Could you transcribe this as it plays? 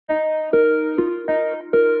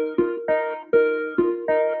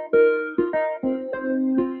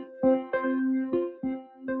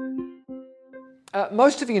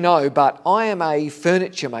Most of you know, but I am a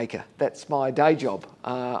furniture maker. That's my day job.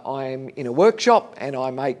 I am in a workshop and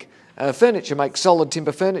I make furniture, make solid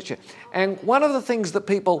timber furniture. And one of the things that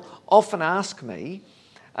people often ask me,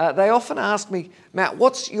 Matt,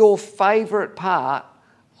 what's your favourite part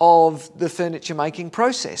of the furniture making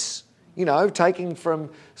process? You know, taking from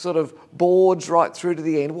sort of boards right through to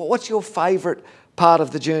the end. What's your favourite part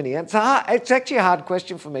of the journey? And it's actually a hard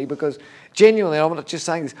question for me because genuinely, I'm not just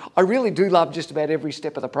saying this, I really do love just about every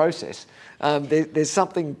step of the process. There's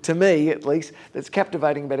something, to me at least, that's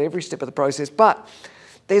captivating about every step of the process. But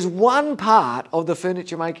there's one part of the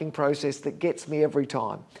furniture making process that gets me every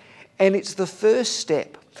time, and it's the first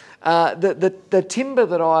step. The timber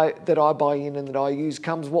that I buy in and that I use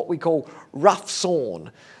comes what we call rough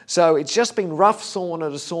sawn. So it's just been rough sawn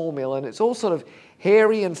at a sawmill, and it's all sort of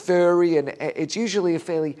hairy and furry, and it's usually a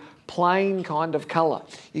fairly plain kind of colour.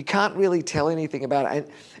 You can't really tell anything about it.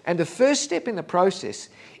 And the first step in the process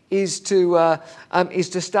is to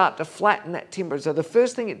start to flatten that timber. So the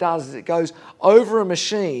first thing it does is it goes over a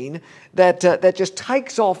machine that just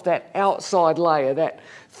takes off that outside layer, that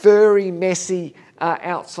furry, messy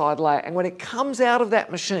outside layer. And when it comes out of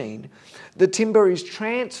that machine, the timber is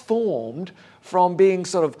transformed from being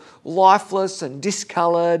sort of lifeless and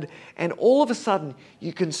discoloured, and all of a sudden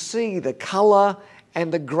you can see the colour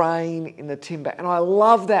and the grain in the timber. And I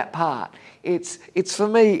love that part. It's for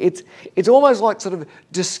me, it's almost like sort of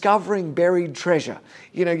discovering buried treasure.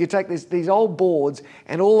 You know, you take these old boards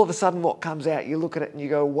and all of a sudden what comes out, you look at it and you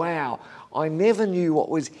go, wow, I never knew what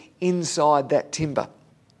was inside that timber.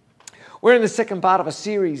 We're in the second part of a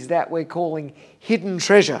series that we're calling Hidden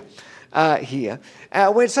Treasure here.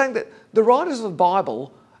 We're saying that the writers of the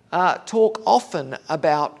Bible talk often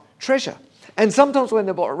about treasure. And sometimes when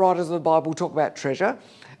the writers of the Bible talk about treasure,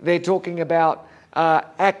 they're talking about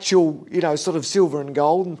actual, sort of silver and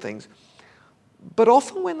gold and things. But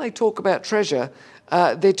often when they talk about treasure,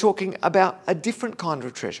 they're talking about a different kind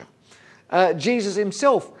of treasure. Jesus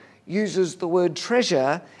himself uses the word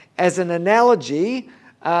treasure as an analogy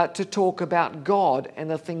to talk about God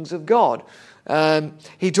and the things of God.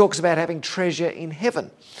 He talks about having treasure in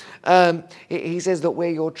heaven. He says that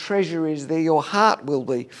where your treasure is, there your heart will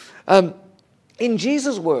be. In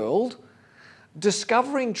Jesus' world,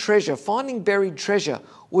 discovering treasure, finding buried treasure,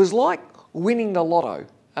 was like winning the lotto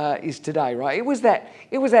is today, right? It was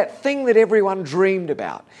that thing that everyone dreamed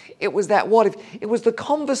about. It was that what if. It was the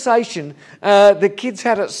conversation the kids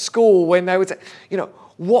had at school when they would say,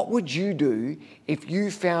 what would you do if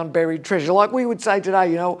you found buried treasure? Like we would say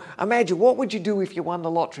today, imagine what would you do if you won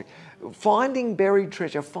the lottery? Finding buried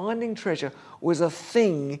treasure, finding treasure was a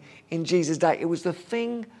thing in Jesus' day. It was the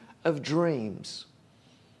thing of dreams.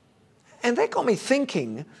 And that got me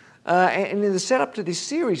thinking, and in the setup to this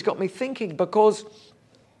series got me thinking, because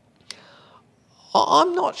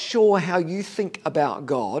I'm not sure how you think about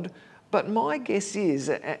God, but my guess is,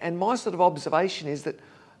 and my sort of observation is that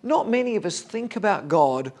not many of us think about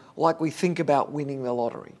God like we think about winning the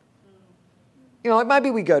lottery. Maybe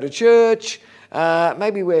we go to church,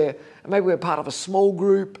 maybe we're part of a small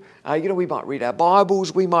group, we might read our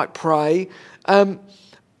Bibles, we might pray,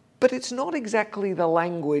 but it's not exactly the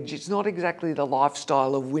language, it's not exactly the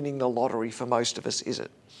lifestyle of winning the lottery for most of us, is it?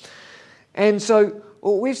 And so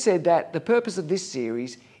we've said that the purpose of this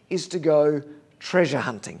series is to go treasure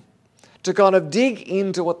hunting, to kind of dig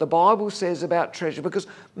into what the Bible says about treasure, because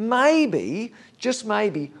maybe, just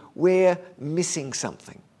maybe, we're missing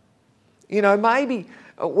something. Maybe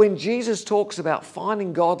when Jesus talks about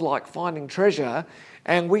finding God like finding treasure,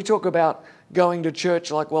 and we talk about going to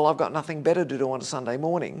church like, well, I've got nothing better to do on a Sunday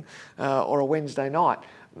morning or a Wednesday night,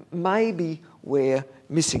 maybe we're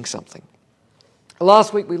missing something.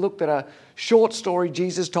 Last week we looked at a short story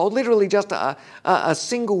Jesus told, literally just a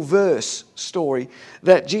single verse story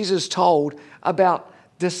that Jesus told about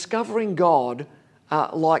discovering God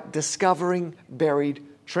like discovering buried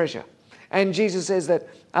treasure. And Jesus says that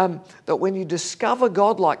when you discover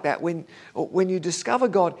God like that, when you discover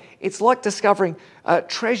God, it's like discovering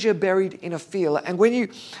treasure buried in a field. And when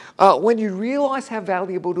you realise how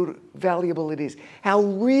valuable it is, how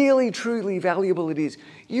really truly valuable it is,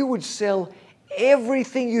 you would sell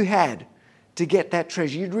everything you had to get that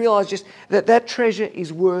treasure. You'd realise just that treasure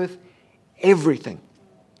is worth everything.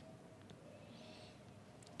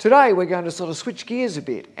 Today we're going to sort of switch gears a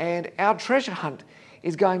bit, and our treasure hunt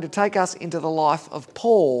is going to take us into the life of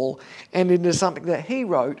Paul and into something that he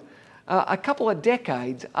wrote a couple of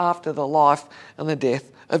decades after the life and the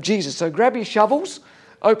death of Jesus. So grab your shovels,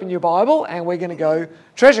 open your Bible, and we're going to go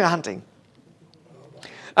treasure hunting.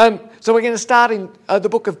 So we're going to start in the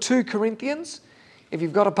book of 2 Corinthians. If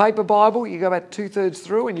you've got a paper Bible, you go about 2/3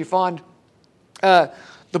 through and you find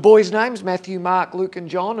The boys' names, Matthew, Mark, Luke and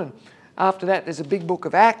John. And after that there's a big book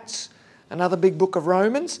of Acts, another big book of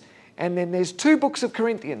Romans. And then there's 2 books of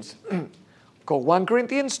Corinthians called 1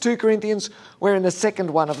 Corinthians, 2 Corinthians. We're in the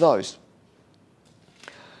second one of those.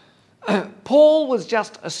 Paul was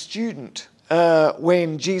just a student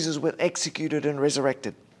when Jesus was executed and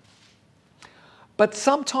resurrected. But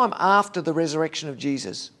sometime after the resurrection of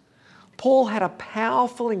Jesus, Paul had a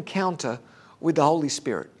powerful encounter with the Holy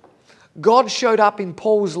Spirit. God showed up in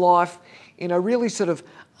Paul's life in a really sort of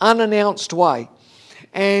unannounced way.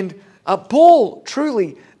 And Paul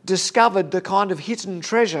truly discovered the kind of hidden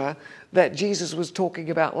treasure that Jesus was talking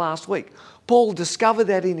about last week. Paul discovered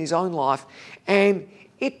that in his own life, and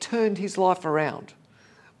it turned his life around.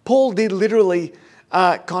 Paul did literally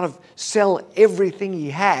kind of sell everything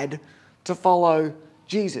he had to follow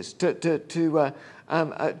Jesus, to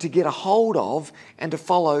get a hold of and to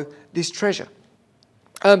follow this treasure.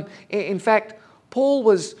 In fact, Paul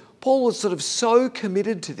was sort of so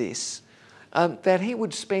committed to this that he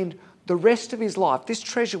would spend the rest of his life, this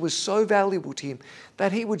treasure was so valuable to him,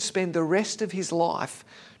 that he would spend the rest of his life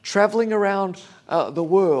travelling around the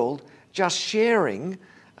world just sharing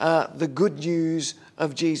the good news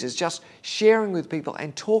of Jesus, just sharing with people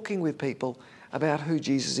and talking with people about who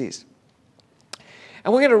Jesus is.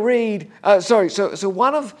 And we're going to read, so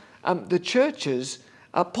one of the churches,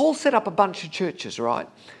 Paul set up a bunch of churches, right?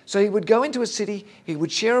 So he would go into a city, he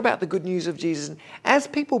would share about the good news of Jesus, and as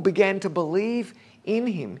people began to believe in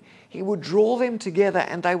him, he would draw them together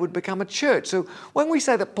and they would become a church. So when we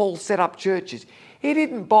say that Paul set up churches, he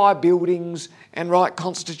didn't buy buildings and write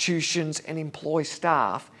constitutions and employ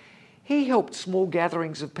staff. He helped small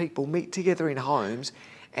gatherings of people meet together in homes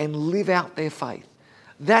and live out their faith.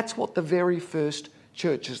 That's what the very first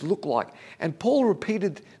churches look like. And Paul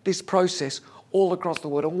repeated this process all across the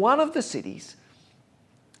world. And one of the cities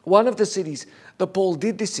that Paul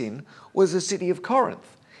did this in was the city of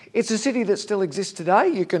Corinth. It's a city that still exists today.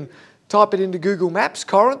 You can type it into Google Maps,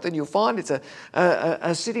 Corinth, and you'll find it's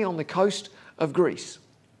a city on the coast of Greece.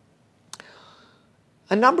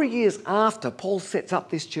 A number of years after Paul sets up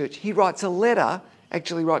this church, he writes a letter,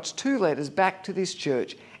 actually writes 2 letters back to this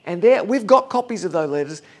church. And we've got copies of those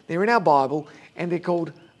letters. They're in our Bible, and they're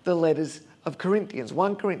called the letters of Corinthians,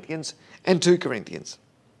 1 Corinthians and 2 Corinthians.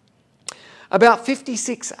 About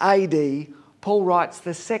 56 AD, Paul writes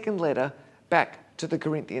the second letter back to the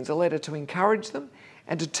Corinthians, a letter to encourage them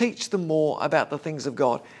and to teach them more about the things of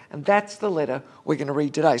God. And that's the letter we're going to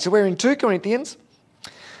read today. So we're in 2 Corinthians,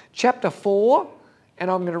 chapter 4,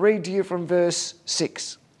 and I'm going to read to you from verse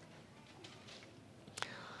 6.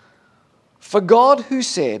 For God, who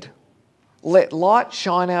said, "Let light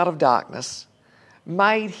shine out of darkness,"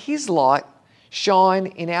 made his light shine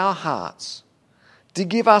in our hearts to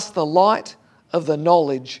give us the light of the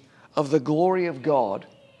knowledge of the glory of God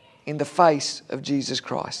in the face of Jesus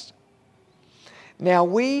Christ. Now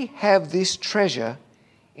we have this treasure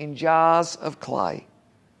in jars of clay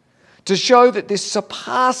to show that this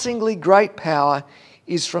surpassingly great power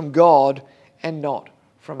is from God and not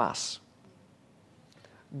from us.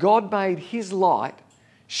 God made his light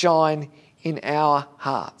shine in our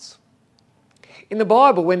hearts. In the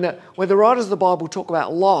Bible, when the writers of the Bible talk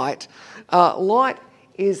about light, light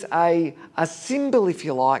is a symbol, if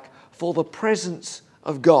you like, for the presence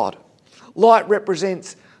of God. Light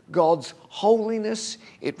represents God's holiness,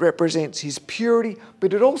 it represents his purity,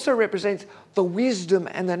 but it also represents the wisdom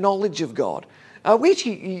and the knowledge of God. We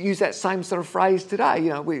actually use that same sort of phrase today. You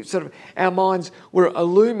know, our minds were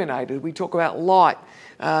illuminated. We talk about light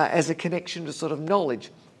as a connection to sort of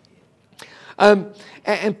knowledge.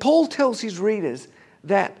 And Paul tells his readers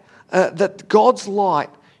that God's light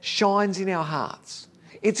shines in our hearts.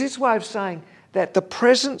 It's his way of saying that the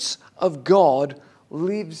presence of God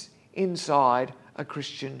lives inside a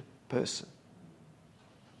Christian person.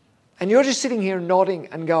 And you're just sitting here nodding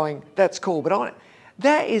and going, that's cool. But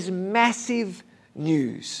that is massive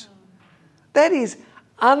news. That is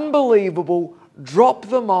unbelievable, drop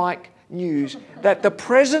the mic news, that the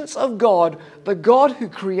presence of God, the God who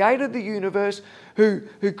created the universe, who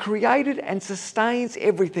created and sustains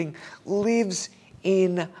everything, lives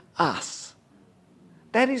in us.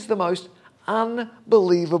 That is the most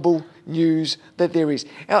unbelievable news that there is.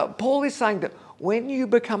 Paul is saying that when you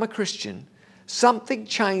become a Christian, something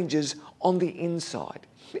changes on the inside.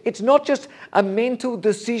 It's not just a mental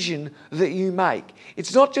decision that you make.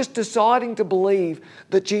 It's not just deciding to believe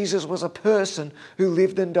that Jesus was a person who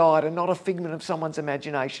lived and died and not a figment of someone's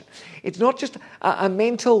imagination. It's not just a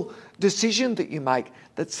mental decision that you make,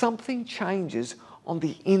 that something changes on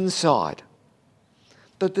the inside.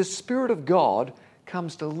 That the Spirit of God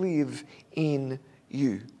comes to live in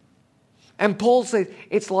you. And Paul says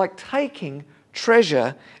it's like taking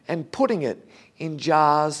treasure and putting it in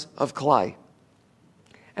jars of clay.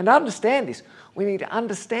 And to understand this, we need to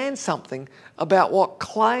understand something about what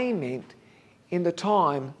clay meant in the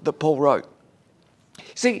time that Paul wrote.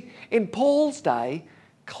 See, in Paul's day,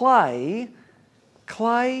 clay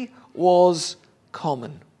was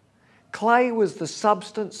common. Clay was the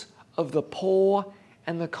substance of the poor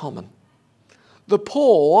and the common. The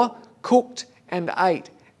poor cooked and ate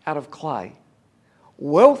out of clay.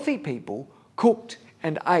 Wealthy people cooked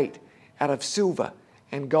and ate out of silver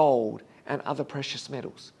and gold and other precious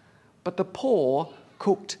metals. But the poor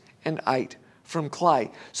cooked and ate from clay.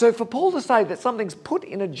 So for Paul to say that something's put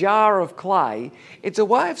in a jar of clay, it's a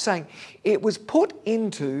way of saying it was put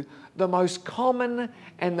into the most common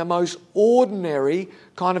and the most ordinary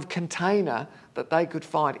kind of container that they could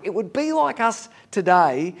find. It would be like us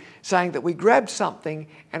today saying that we grabbed something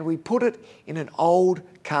and we put it in an old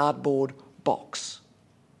cardboard box.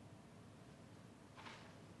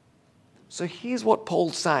 So here's what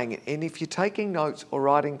Paul's saying, and if you're taking notes or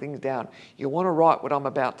writing things down, you want to write what I'm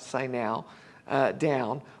about to say now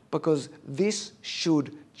down, because this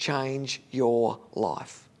should change your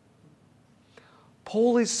life.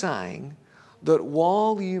 Paul is saying that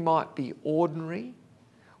while you might be ordinary,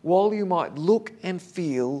 while you might look and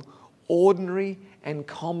feel ordinary and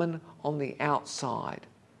common on the outside,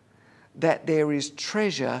 that there is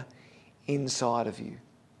treasure inside of you,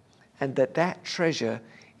 and that treasure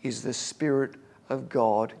is the Spirit of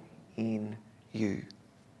God in you.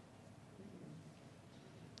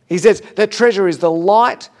 He says that treasure is the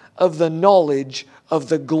light of the knowledge of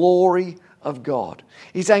the glory of God.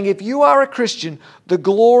 He's saying if you are a Christian, the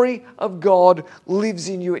glory of God lives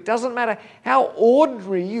in you. It doesn't matter how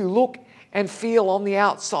ordinary you look and feel on the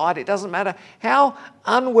outside. It doesn't matter how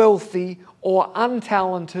unwealthy or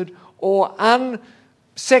untalented or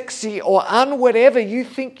unsexy or whatever you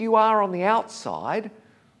think you are on the outside,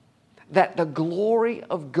 that the glory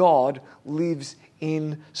of God lives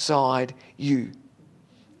inside you.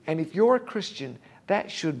 And if you're a Christian,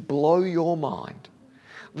 that should blow your mind.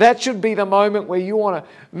 That should be the moment where you want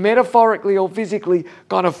to metaphorically or physically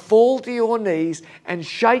kind of fall to your knees and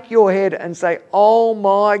shake your head and say, oh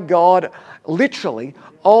my God, literally,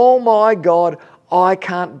 oh my God, I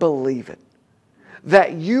can't believe it.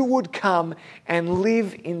 That you would come and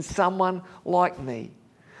live in someone like me.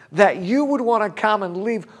 That you would want to come and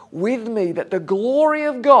live with me. That the glory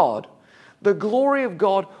of God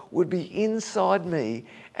would be inside me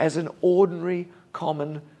as an ordinary,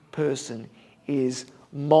 common person is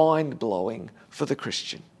mind-blowing for the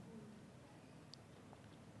Christian.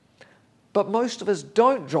 But most of us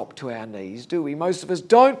don't drop to our knees, do we? Most of us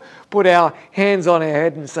don't put our hands on our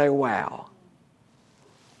head and say, wow.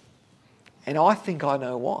 And I think I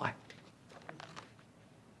know why.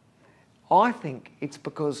 I think it's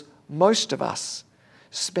because most of us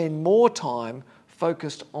spend more time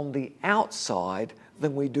focused on the outside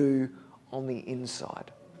than we do on the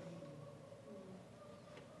inside.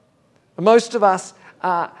 Most of us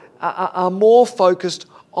are more focused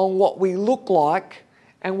on what we look like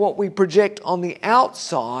and what we project on the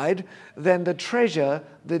outside than the treasure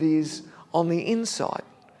that is on the inside.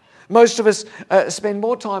 Most of us spend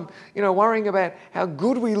more time, worrying about how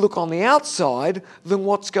good we look on the outside than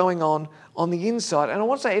what's going on the inside. And I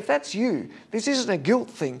want to say, if that's you, this isn't a guilt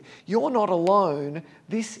thing. You're not alone.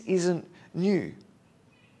 This isn't new.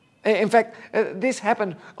 In fact, this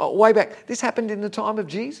happened way back. This happened in the time of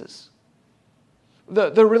Jesus.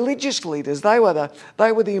 The religious leaders, they were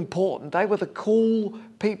the important, they were the cool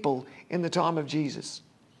people in the time of Jesus.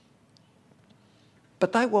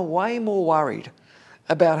 But they were way more worried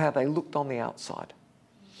about how they looked on the outside.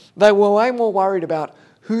 They were way more worried about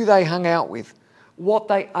who they hung out with, what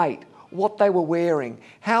they ate, what they were wearing,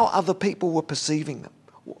 how other people were perceiving them,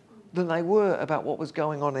 than they were about what was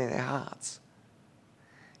going on in their hearts.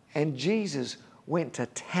 And Jesus went to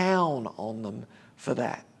town on them for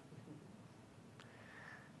that.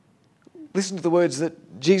 Listen to the words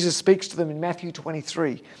that Jesus speaks to them in Matthew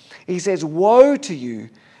 23. He says, woe to you,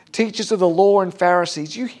 teachers of the law and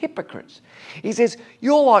Pharisees, you hypocrites. He says,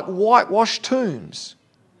 you're like whitewashed tombs,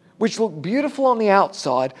 which look beautiful on the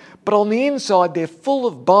outside, but on the inside they're full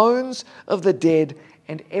of bones of the dead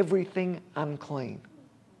and everything unclean.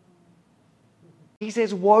 He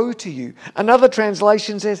says, woe to you. Another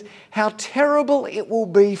translation says, how terrible it will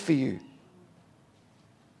be for you.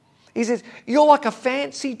 He says, you're like a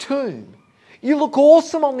fancy tomb. You look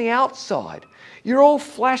awesome on the outside. You're all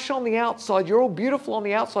flash on the outside. You're all beautiful on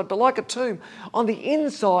the outside, but like a tomb, on the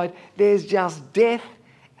inside, there's just death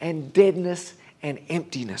and deadness and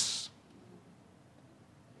emptiness.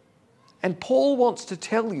 And Paul wants to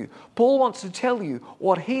tell you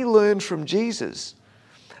what he learned from Jesus,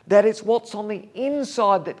 that it's what's on the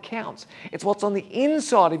inside that counts. It's what's on the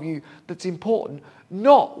inside of you that's important,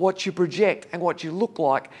 not what you project and what you look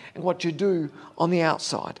like and what you do on the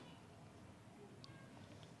outside.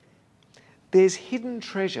 There's hidden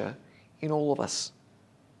treasure in all of us.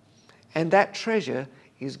 And that treasure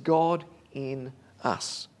is God in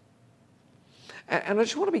us. And I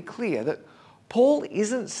just want to be clear that Paul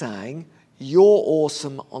isn't saying you're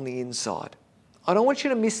awesome on the inside. I don't want you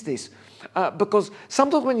to miss this because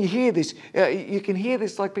sometimes when you hear this, you can hear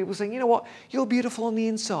this like people saying, you know what, you're beautiful on the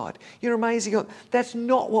inside. You're amazing. That's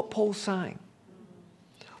not what Paul's saying.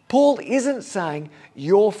 Paul isn't saying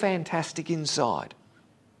you're fantastic inside.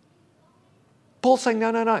 Paul's saying,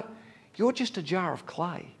 no. You're just a jar of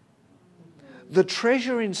clay. The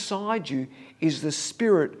treasure inside you is the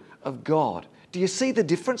Spirit of God. Do you see the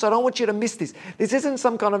difference? I don't want you to miss this. This isn't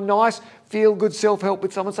some kind of nice, feel-good self-help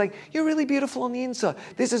with someone saying, you're really beautiful on the inside.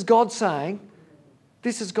 This is God saying,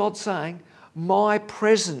 my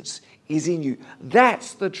presence is in you.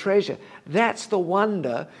 That's the treasure. That's the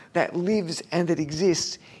wonder that lives and that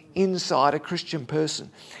exists inside a Christian person.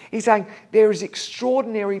 He's saying there is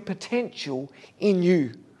extraordinary potential in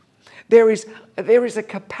you. There is a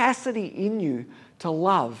capacity in you to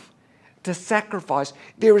love, to sacrifice.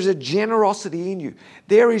 There is a generosity in you.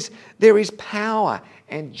 There is power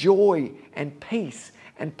and joy and peace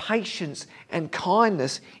and patience and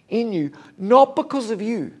kindness in you, not because of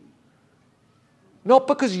you, not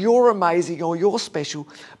because you're amazing or you're special,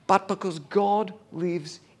 but because God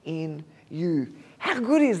lives in you. How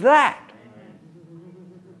good is that?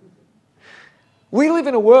 We live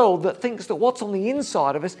in a world that thinks that what's on the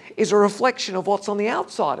inside of us is a reflection of what's on the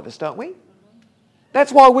outside of us, don't we?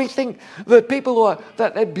 That's why we think that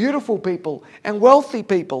that they're beautiful people and wealthy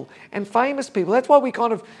people and famous people. That's why we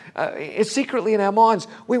kind of, secretly in our minds,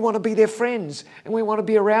 we want to be their friends and we want to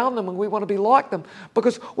be around them and we want to be like them,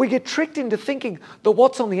 because we get tricked into thinking that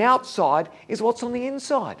what's on the outside is what's on the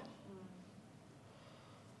inside.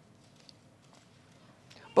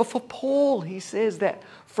 But for Paul, he says that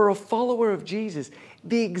for a follower of Jesus,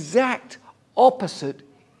 the exact opposite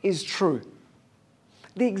is true.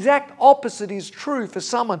 The exact opposite is true for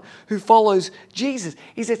someone who follows Jesus.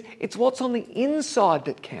 He says it's what's on the inside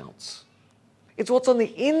that counts. It's what's on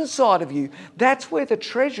the inside of you. That's where the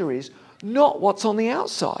treasure is, not what's on the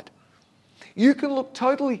outside. You can look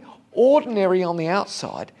totally ordinary on the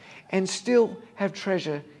outside and still have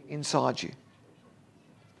treasure inside you.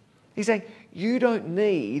 He's saying you don't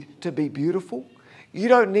need to be beautiful. You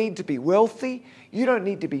don't need to be wealthy. You don't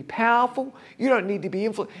need to be powerful. You don't need to be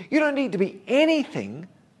influential. You don't need to be anything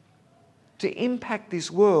to impact this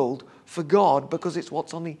world for God, because it's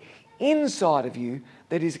what's on the inside of you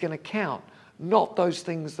that is going to count, not those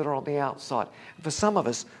things that are on the outside. For some of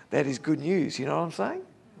us, that is good news. You know what I'm saying?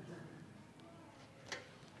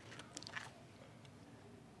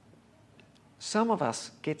 Some of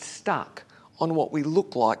us get stuck on what we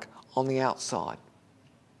look like on the outside.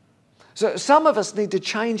 So some of us need to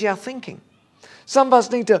change our thinking. Some of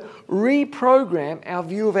us need to reprogram our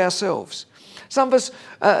view of ourselves. Some of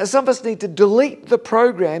us need to delete the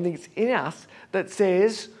program that's in us that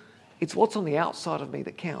says it's what's on the outside of me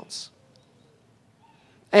that counts.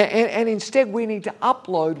 And instead we need to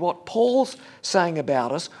upload what Paul's saying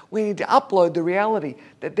about us. We need to upload the reality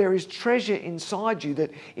that there is treasure inside you,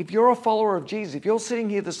 that if you're a follower of Jesus, if you're sitting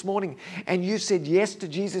here this morning and you said yes to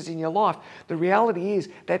Jesus in your life, the reality is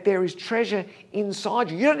that there is treasure inside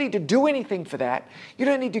you. You don't need to do anything for that. You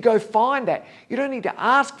don't need to go find that. You don't need to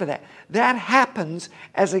ask for that. That happens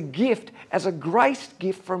as a gift, as a grace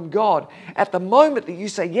gift from God. At the moment that you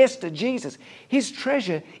say yes to Jesus, His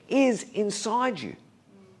treasure is inside you.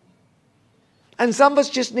 And some of us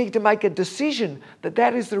just need to make a decision that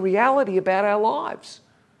that is the reality about our lives.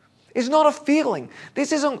 It's not a feeling.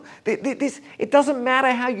 It doesn't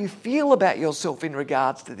matter how you feel about yourself in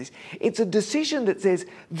regards to this. It's a decision that says,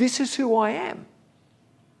 this is who I am.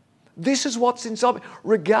 This is what's inside me.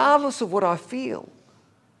 Regardless of what I feel,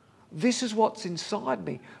 this is what's inside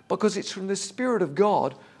me, because it's from the Spirit of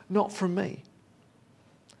God, not from me.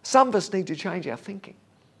 Some of us need to change our thinking.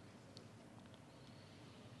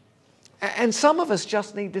 And some of us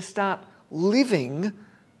just need to start living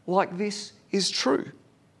like this is true.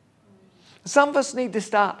 Some of us need to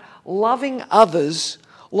start loving others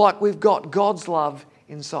like we've got God's love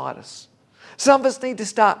inside us. Some of us need to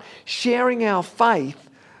start sharing our faith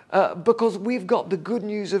because we've got the good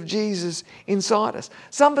news of Jesus inside us.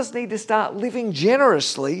 Some of us need to start living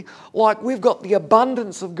generously like we've got the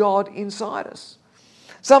abundance of God inside us.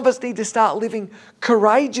 Some of us need to start living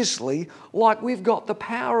courageously like we've got the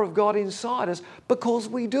power of God inside us, because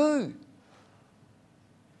we do.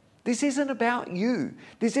 This isn't about you.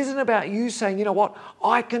 This isn't about you saying, you know what,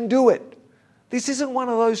 I can do it. This isn't one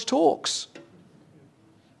of those talks.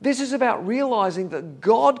 This is about realizing that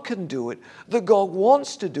God can do it, that God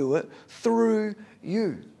wants to do it through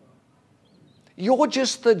you. You're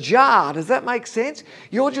just the jar. Does that make sense?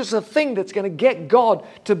 You're just a thing that's going to get God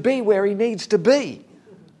to be where He needs to be.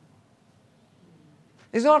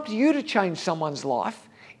 It's not up to you to change someone's life.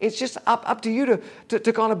 It's just up to you to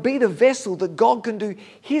kind of be the vessel that God can do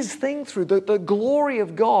His thing through, the glory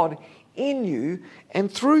of God in you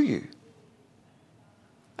and through you.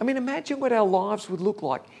 I mean, imagine what our lives would look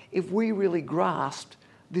like if we really grasped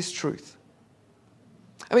this truth.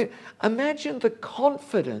 I mean, imagine the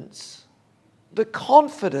confidence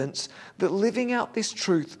that living out this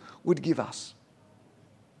truth would give us.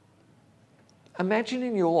 Imagine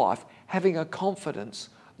in your life having a confidence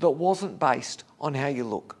that wasn't based on how you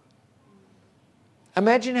look.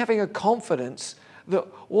 Imagine having a confidence that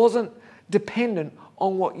wasn't dependent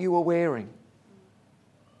on what you were wearing.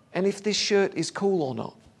 And if this shirt is cool or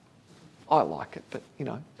not. I like it, but you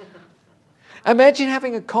know. Imagine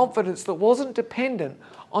having a confidence that wasn't dependent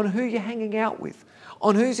on who you're hanging out with,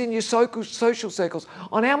 on who's in your social circles,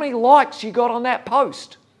 on how many likes you got on that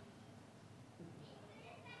post.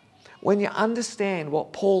 When you understand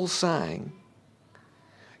what Paul's saying,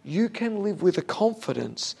 you can live with a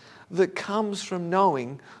confidence that comes from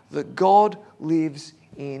knowing that God lives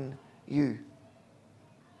in you.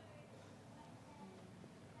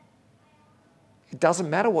 It doesn't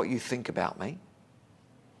matter what you think about me.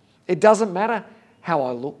 It doesn't matter how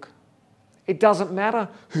I look. It doesn't matter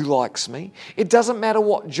who likes me. It doesn't matter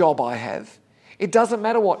what job I have. It doesn't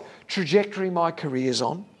matter what trajectory my career's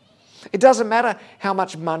on. It doesn't matter how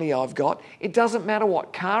much money I've got. It doesn't matter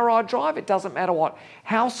what car I drive. It doesn't matter what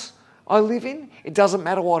house I live in. It doesn't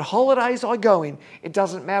matter what holidays I go in. It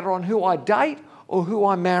doesn't matter on who I date or who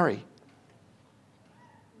I marry.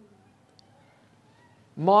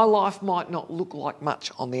 My life might not look like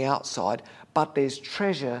much on the outside, but there's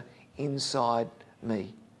treasure inside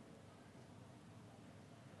me.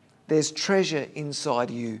 There's treasure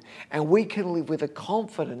inside you. And we can live with a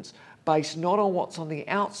confidence based not on what's on the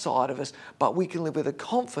outside of us, but we can live with a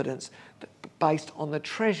confidence based on the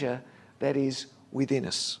treasure that is within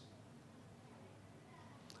us.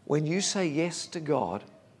 When you say yes to God,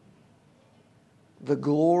 the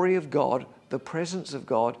glory of God, the presence of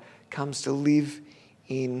God comes to live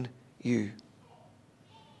in you.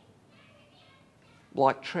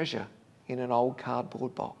 Like treasure in an old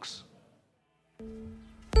cardboard box.